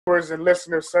viewers and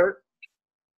listeners, sir?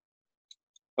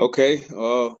 Okay.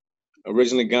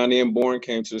 Originally Ghanaian born,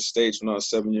 came to the States when I was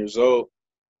 7 years old.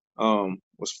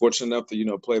 Was fortunate enough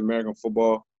to, play American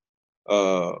football.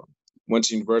 Uh, Went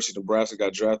to University of Nebraska,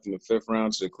 got drafted in the fifth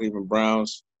round to the Cleveland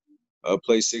Browns.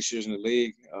 Played 6 years in the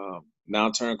league.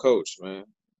 Now turned coach, man.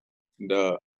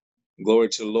 And glory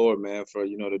to the Lord, man, for,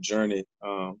 the journey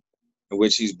in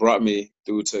which he's brought me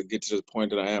through to get to the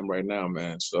point that I am right now,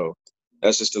 man. So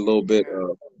that's just a little bit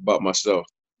about myself.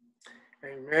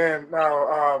 Amen.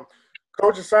 Now,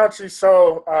 Coach Asante,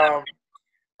 so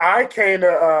I came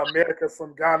to America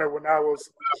from Ghana when I was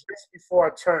just before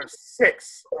I turned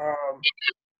 6.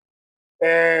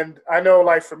 And I know,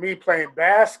 like, for me playing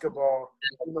basketball,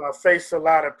 I faced a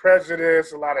lot of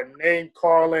prejudice, a lot of name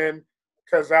calling,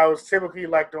 because I was typically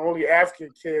like the only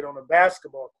African kid on the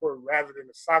basketball court rather than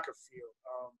the soccer field.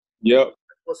 Yep.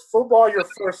 Was football your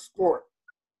first sport?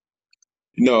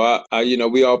 No,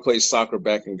 we all played soccer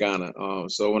back in Ghana.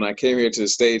 So when I came here to the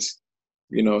States,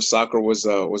 soccer was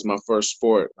my first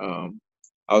sport. I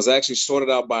was actually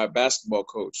sorted out by a basketball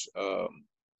coach.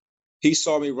 He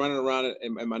saw me running around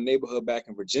in my neighborhood back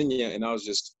in Virginia, and I was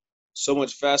just so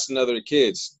much faster than other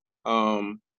kids. He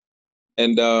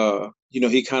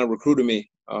kind of recruited me.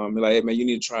 Like, hey, man, you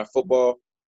need to try football.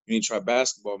 You need to try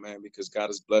basketball, man, because God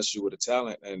has blessed you with a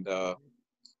talent. And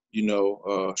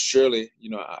surely,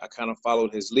 I kind of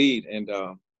followed his lead. And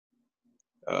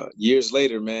years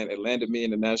later, man, it landed me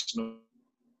in the national.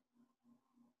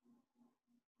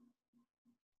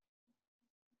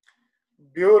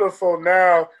 Beautiful.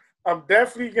 Now, I'm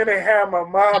definitely gonna have my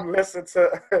mom listen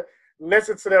to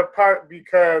listen to that part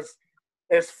because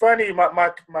it's funny.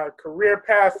 My career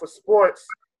path for sports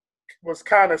was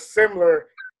kind of similar,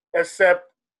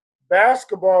 except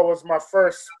basketball was my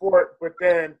first sport. But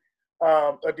then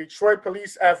a Detroit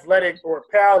Police Athletic or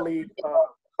PAL League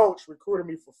coach recruited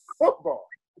me for football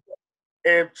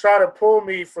and tried to pull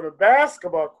me from the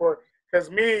basketball court because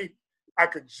I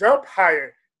could jump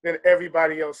higher than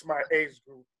everybody else my age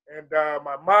group. And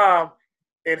my mom,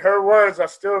 in her words, I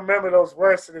still remember those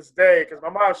words to this day because my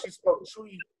mom, she spoke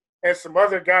Twi and some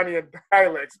other Ghanaian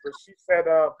dialects, but she said,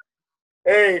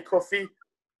 "Hey, Kofi,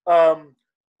 oh,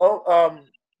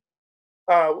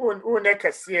 une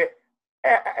kasiye,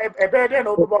 better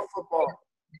no football."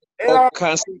 And Oh, I was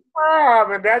constant. like,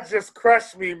 Mom, and that just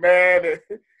crushed me, man.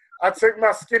 And I took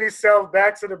my skinny self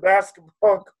back to the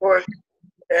basketball court,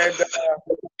 and the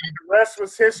rest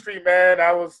was history, man.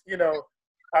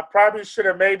 I probably should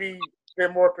have maybe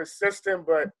been more persistent,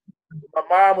 but my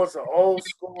mom was an old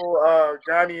school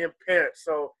Ghanaian parent.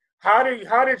 So how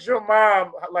did your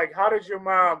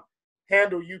mom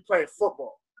handle you playing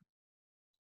football?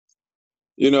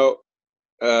 You know,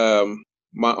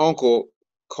 my uncle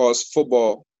calls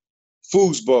football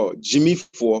foosball, Jimmy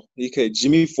four.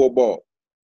 Jimmy football.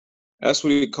 That's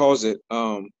what he calls it.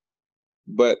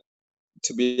 But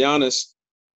to be honest,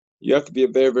 you have to be a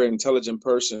very, very intelligent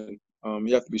person.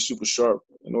 You have to be super sharp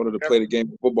in order to Yep. play the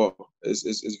game of football.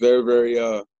 It's very, very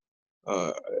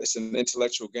it's an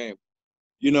intellectual game.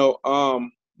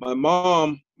 My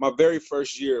mom, my very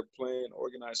first year playing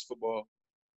organized football,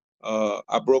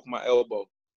 I broke my elbow.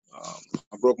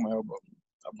 I broke my elbow.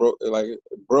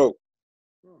 It broke.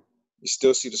 You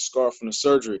still see the scar from the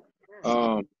surgery.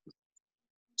 Um,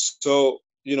 so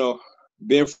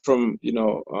being from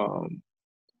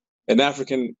an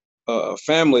African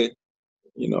family,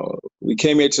 we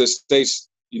came here to the States,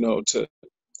 to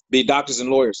be doctors and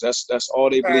lawyers. That's all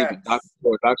they believe in, Facts.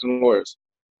 doctors and lawyers.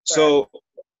 Facts. So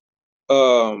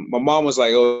my mom was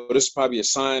like, "Oh, this is probably a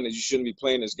sign that you shouldn't be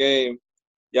playing this game."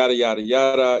 Yada yada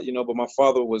yada. But my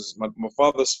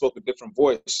father spoke a different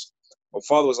voice. My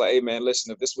father was like, "Hey man,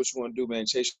 listen, if this is what you want to do, man,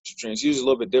 chase your dreams." He was a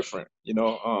little bit different.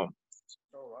 Oh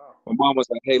wow. My mom was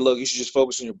like, "Hey, look, you should just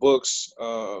focus on your books,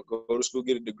 go to school,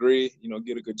 get a degree,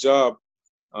 get a good job.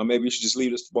 Maybe you should just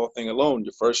leave this football thing alone.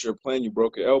 Your first year playing, you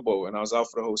broke your elbow, and I was out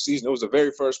for the whole season. It was the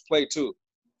very first play too."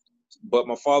 But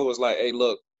my father was like, "Hey,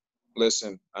 look,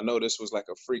 listen, I know this was like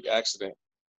a freak accident.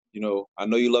 I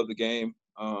know you love the game.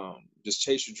 Just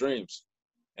chase your dreams."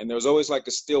 And there was always like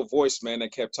a still voice, man,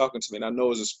 that kept talking to me. And I know it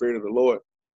was the spirit of the Lord.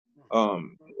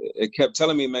 It kept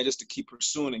telling me, man, just to keep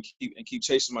pursuing and keep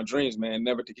chasing my dreams, man,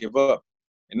 never to give up.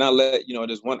 And not let,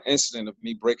 there's one incident of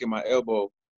me breaking my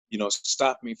elbow,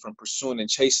 stop me from pursuing and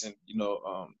chasing,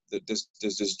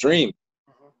 this dream.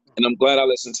 And I'm glad I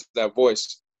listened to that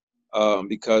voice.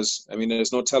 Because I mean,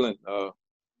 there's no telling,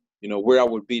 where I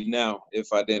would be now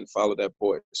if I didn't follow that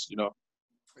voice.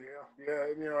 Yeah,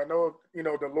 yeah. I know,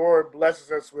 the Lord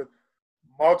blesses us with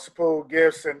multiple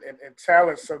gifts and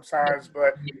talents sometimes,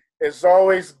 but it's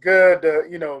always good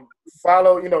to,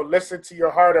 follow, listen to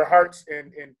your heart of hearts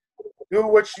and do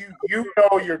what you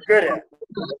know you're good at,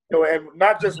 and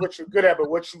not just what you're good at, but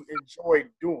what you enjoy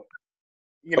doing.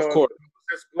 Of And course.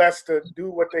 just blessed to do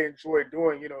what they enjoy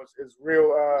doing.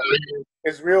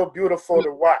 Is real beautiful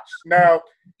to watch. Now,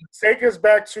 take us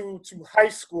back to high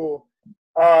school.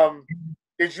 Um,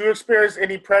 did you experience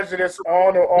any prejudice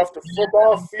on or off the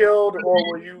football field, or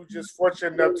were you just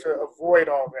fortunate enough to avoid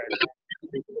all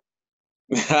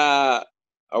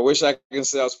I wish I could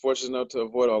say I was fortunate enough to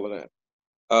avoid all of that.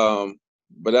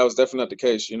 But that was definitely not the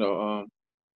case.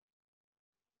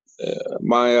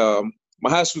 My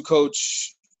high school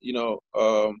coach, he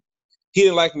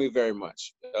didn't like me very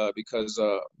much because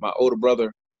my older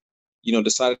brother,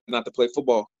 decided not to play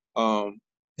football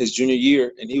his junior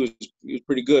year, and he was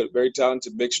pretty good, very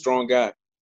talented, big, strong guy.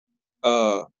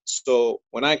 So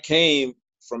when I came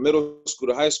from middle school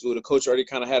to high school, the coach already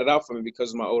kind of had it out for me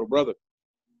because of my older brother,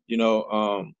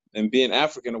 and being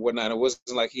African or whatnot. It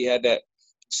wasn't like he had that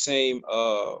same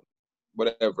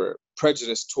whatever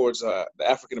prejudice towards the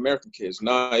African American kids.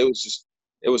 Nah, it was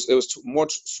more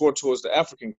sore towards the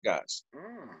African guys.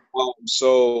 that?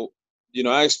 So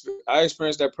I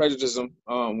experienced that prejudice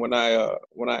when I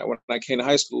came to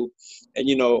high school, and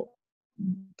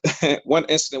one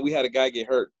incident we had a guy get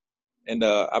hurt, and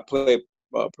I played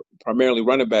primarily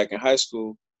running back in high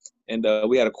school, and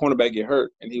we had a cornerback get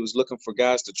hurt, and he was looking for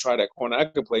guys to try that corner. I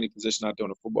could play any position out there on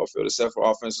the football field except for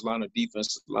offensive line or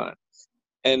defensive line.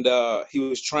 And he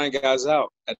was trying guys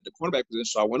out at the cornerback position.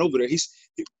 So I went over there.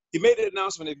 He made an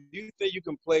announcement: if you think you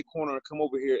can play corner, come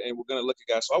over here, and we're gonna look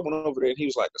at guys. So I went over there, and he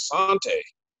was like, "Asante,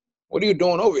 what are you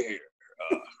doing over here?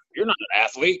 You're not an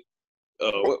athlete.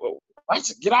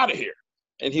 Get out of here!"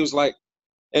 And he was like,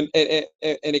 and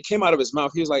it came out of his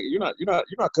mouth. He was like, "You're not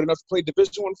good enough to play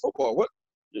Division I football. What?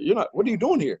 You're not. What are you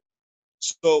doing here?"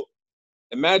 So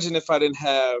imagine if I didn't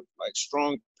have like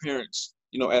strong parents,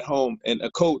 at home, and a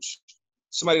coach,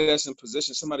 somebody that's in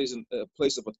position, somebody's in a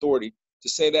place of authority, to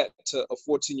say that to a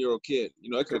 14-year-old kid.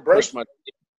 It could have crushed my.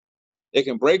 It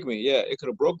can break me. Yeah, it could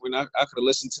have broke me. And I could have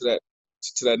listened to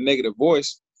that negative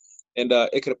voice, and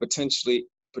it could have potentially,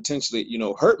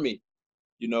 hurt me.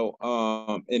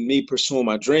 In me pursuing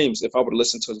my dreams if I would have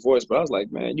listened to his voice. But I was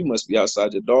like, man, you must be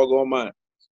outside your doggone mind.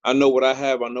 I know what I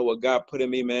have. I know what God put in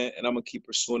me, man, and I'm gonna keep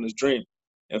pursuing this dream.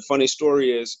 And funny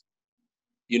story is,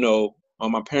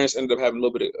 my parents ended up having a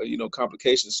little bit of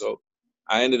complications. So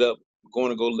I ended up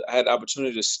I had the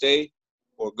opportunity to stay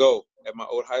or go at my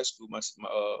old high school my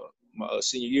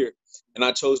senior year, and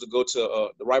I chose to go to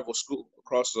the rival school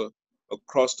across the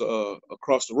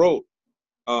road.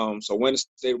 So I went and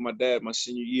stayed with my dad my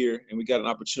senior year, and we got an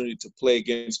opportunity to play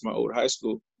against my old high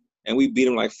school, and we beat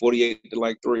them like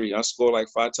 48-3. I scored like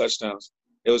 5 touchdowns.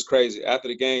 It was crazy. After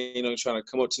the game, trying to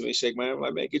come up to me, shake my hand. I'm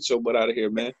like, man, get your butt out of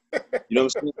here, man. You know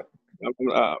what I'm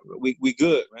saying? We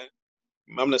good, man.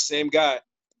 I'm the same guy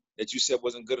that you said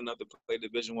wasn't good enough to play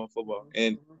Division I football,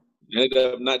 and ended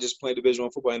up not just playing Division I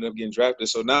football, I ended up getting drafted.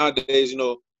 So nowadays,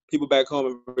 people back home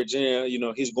in Virginia,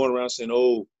 he's going around saying,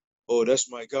 oh, that's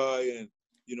my guy, and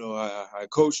I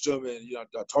coached him, and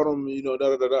I taught him, da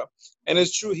da da da. And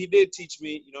it's true, he did teach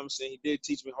me. You know what I'm saying? He did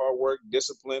teach me hard work,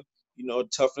 discipline,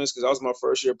 toughness, because that was my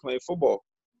first year playing football.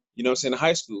 You know what I'm saying? In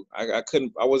high school, I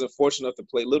wasn't fortunate enough to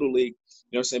play Little League.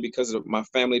 You know what I'm saying? Because of my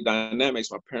family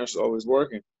dynamics, my parents were always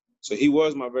working. So he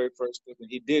was my very first coach, and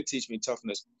he did teach me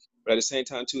toughness. But at the same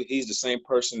time, too, he's the same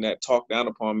person that talked down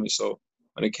upon me. So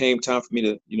when it came time for me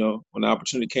to, when the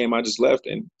opportunity came, I just left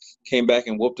and came back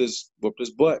and whooped his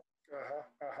butt.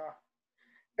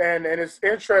 And it's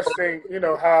interesting,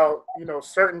 how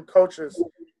certain coaches,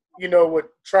 would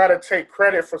try to take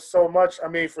credit for so much. I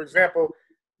mean, for example,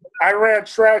 I ran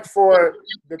track for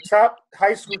the top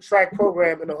high school track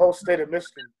program in the whole state of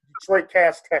Michigan, Detroit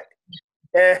Cass Tech,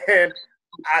 and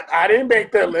I didn't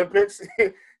make the Olympics,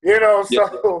 Yeah.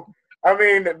 So I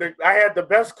mean, I had the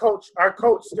best coach. Our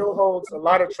coach still holds a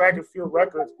lot of track and field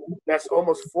records. That's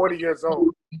almost 40 years old.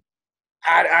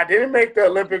 I didn't make the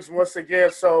Olympics once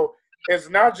again, so it's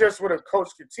not just what a coach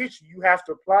can teach you. You have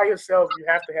to apply yourself. You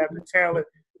have to have the talent.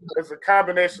 It's a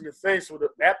combination of things. So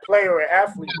that player or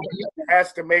athlete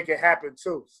has to make it happen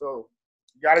too. So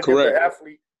you got to give the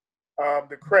athlete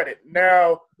the credit.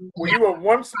 Now, were you a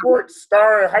one sport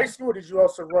star in high school, or did you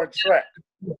also run track?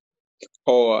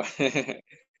 Oh,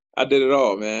 I did it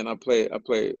all, man. I played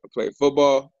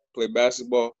football, played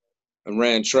basketball, and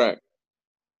ran track.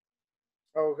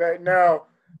 Okay. Now,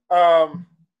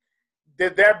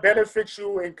 did that benefit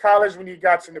you in college when you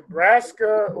got to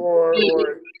Nebraska, or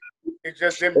it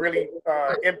just didn't really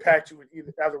impact you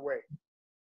in either way?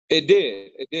 It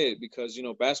did, because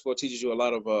basketball teaches you a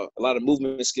lot of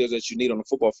movement skills that you need on the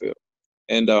football field,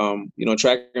 and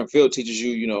track and field teaches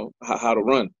you how to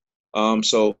run.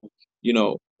 So you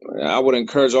know, I would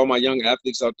encourage all my young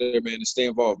athletes out there, man, to stay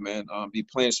involved, man. Be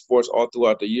playing sports all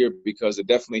throughout the year, because it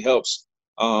definitely helps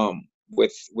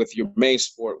with your main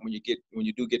sport when you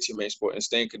do get to your main sport, and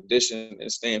staying conditioned and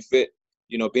staying fit.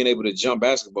 Being able to jump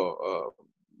basketball,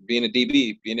 being a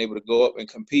DB, being able to go up and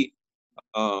compete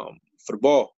for the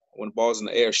ball when the ball's in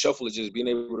the air, shuffle it, just being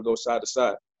able to go side to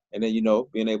side, and then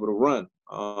being able to run.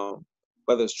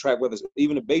 Whether it's track, whether it's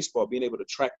even a baseball, being able to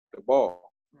track the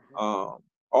ball.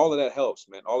 All of that helps,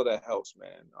 man. All of that helps,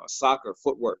 man. Soccer,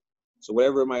 footwork. So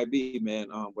whatever it might be, man,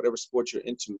 whatever sport you're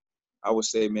into, I would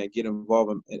say, man, get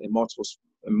involved in multiple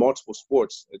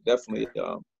sports. It definitely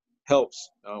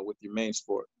helps with your main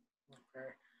sport. Okay.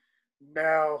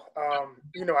 Now,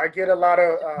 I get a lot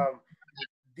of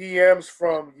DMs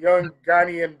from young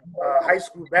Ghanaian high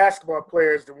school basketball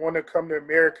players that want to come to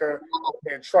America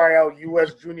and try out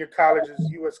U.S. junior colleges,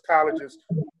 U.S. colleges.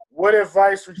 What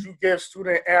advice would you give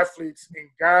student athletes in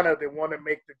Ghana that want to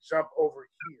make the jump over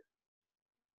here?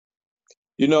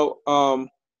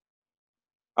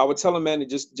 I would tell them, man, to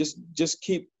just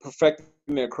keep perfecting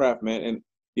their craft, man, and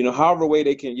however way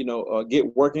they can,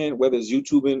 get working, whether it's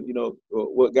YouTubing,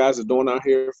 what guys are doing out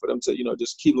here, for them to,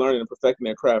 just keep learning and perfecting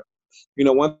their craft.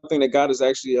 One thing that God has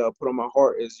actually put on my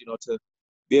heart is, to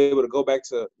be able to go back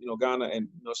to, Ghana and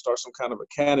start some kind of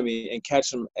academy and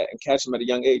catch them at a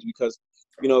young age, because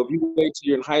if you wait till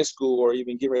you're in high school or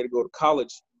even get ready to go to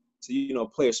college to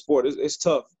play a sport, it's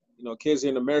tough. Kids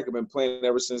here in America have been playing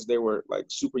ever since they were like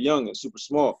super young and super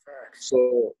small.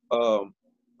 So a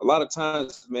lot of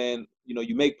times, man,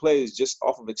 you make plays just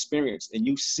off of experience, and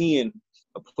you seeing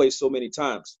a play so many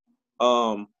times.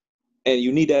 And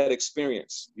you need that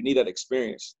experience.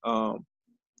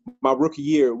 My rookie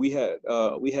year, we had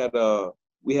a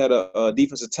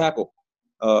defensive tackle.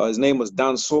 His name was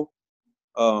Danso.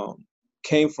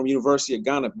 Came from University of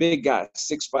Ghana. Big guy,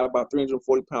 6'5", about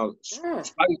 340 pounds.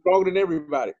 Probably stronger than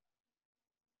everybody.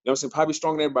 I'm saying? Probably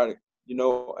stronger than everybody.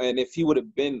 And if he would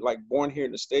have been like born here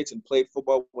in the States and played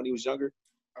football when he was younger,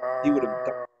 he would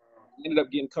have ended up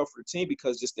getting cut for the team,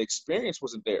 because just the experience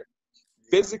wasn't there.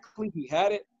 Physically, he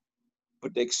had it,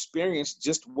 but the experience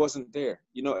just wasn't there.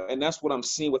 And that's what I'm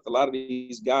seeing with a lot of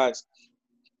these guys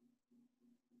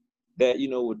that,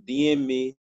 would DM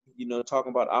me, talking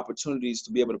about opportunities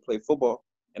to be able to play football.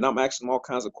 And I'm asking them all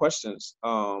kinds of questions.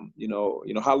 How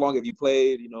long have you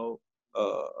played?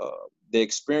 The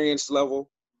experience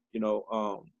level.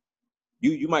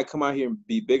 You might come out here and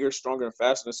be bigger, stronger, and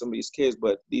faster than some of these kids,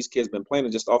 but these kids been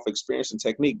playing just off experience and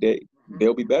technique.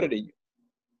 They'll be better than you.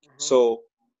 So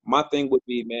my thing would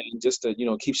be, man, just to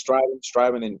keep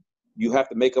striving, and you have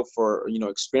to make up for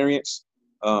experience.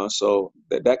 So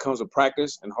that comes with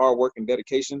practice and hard work and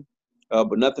dedication.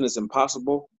 But nothing is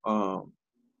impossible. And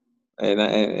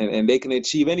they can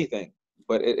achieve anything,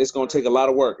 but it's going to take a lot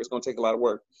of work. It's going to take a lot of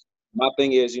work. My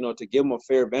thing is, to give them a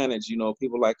fair advantage,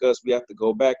 people like us, we have to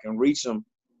go back and reach them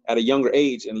at a younger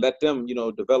age and let them,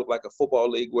 develop like a football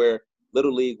league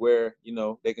little league where,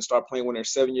 they can start playing when they're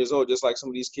 7 years old, just like some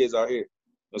of these kids out here.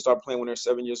 They'll start playing when they're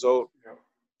 7 years old,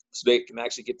 so they can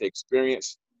actually get the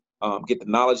experience, get the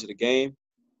knowledge of the game.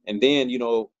 And then,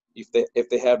 if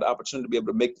they have the opportunity to be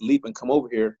able to make the leap and come over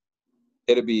here,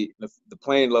 it'll be the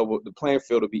playing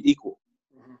field will be equal.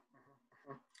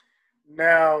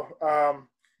 Now, I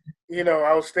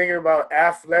was thinking about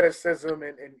athleticism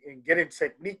and getting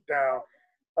technique down.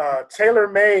 Taylor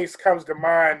Mays comes to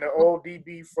mind, the old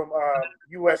DB from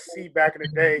USC back in the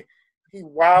day. He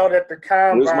wowed at the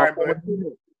combine, but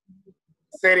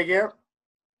say it again.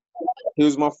 He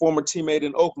was my former teammate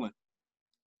in Oakland.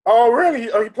 Oh, really?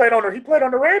 Oh, he played on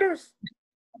the Raiders?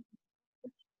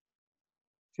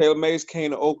 Taylor Mays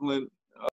came to Oakland